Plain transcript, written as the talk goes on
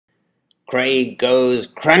Craig goes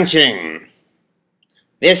crunching.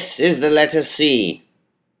 This is the letter C.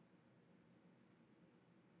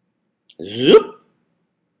 Zoop!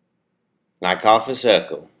 Like half a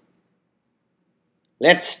circle.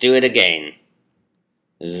 Let's do it again.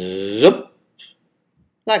 Zoop!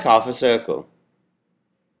 Like half a circle.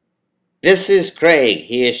 This is Craig.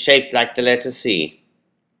 He is shaped like the letter C.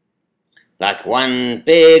 Like one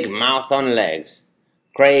big mouth on legs.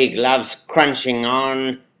 Craig loves crunching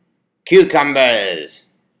on cucumbers.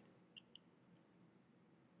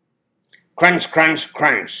 Crunch, crunch,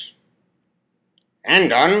 crunch.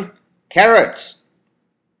 And on carrots.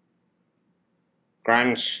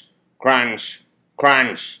 Crunch, crunch,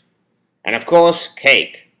 crunch. And of course,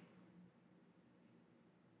 cake.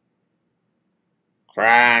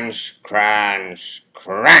 Crunch, crunch,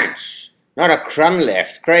 crunch. Not a crumb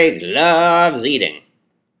left. Craig loves eating.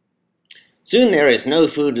 Soon there is no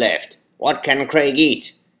food left. What can Craig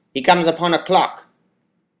eat? He comes upon a clock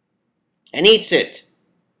and eats it.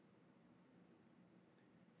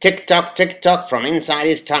 Tick-tock, from inside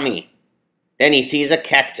his tummy. Then he sees a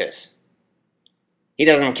cactus. He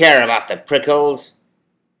doesn't care about the prickles.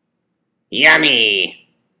 Yummy!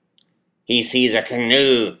 He sees a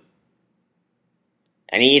canoe.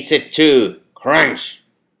 And he eats it too. Crunch!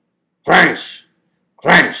 Crunch!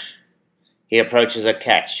 Crunch! He approaches a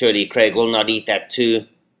cat. Surely Craig will not eat that too.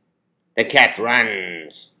 The cat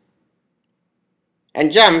runs. And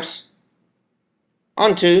jumps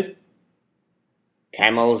onto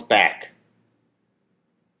Camel's back.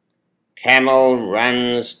 Camel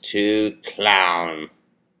runs to Clown.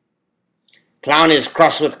 Clown is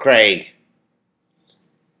cross with Craig.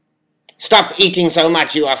 Stop eating so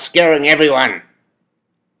much, you are scaring everyone.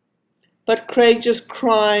 But Craig just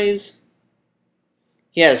cries.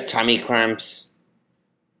 He has tummy cramps.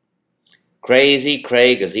 Crazy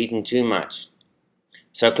Craig has eaten too much.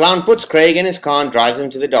 So Clown puts Craig in his car and drives him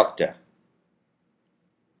to the doctor.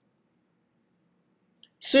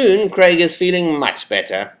 Soon Craig is feeling much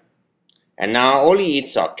better. And now all he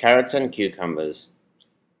eats are carrots and cucumbers.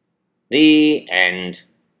 The end.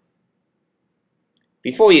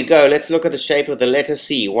 Before you go, let's look at the shape of the letter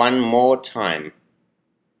C one more time.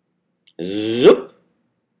 Zoop!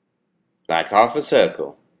 Like half a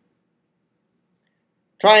circle.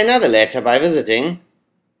 Try another letter by visiting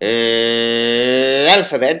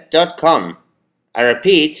walphabet.com. I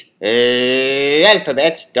repeat,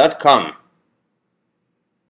 walphabet.com.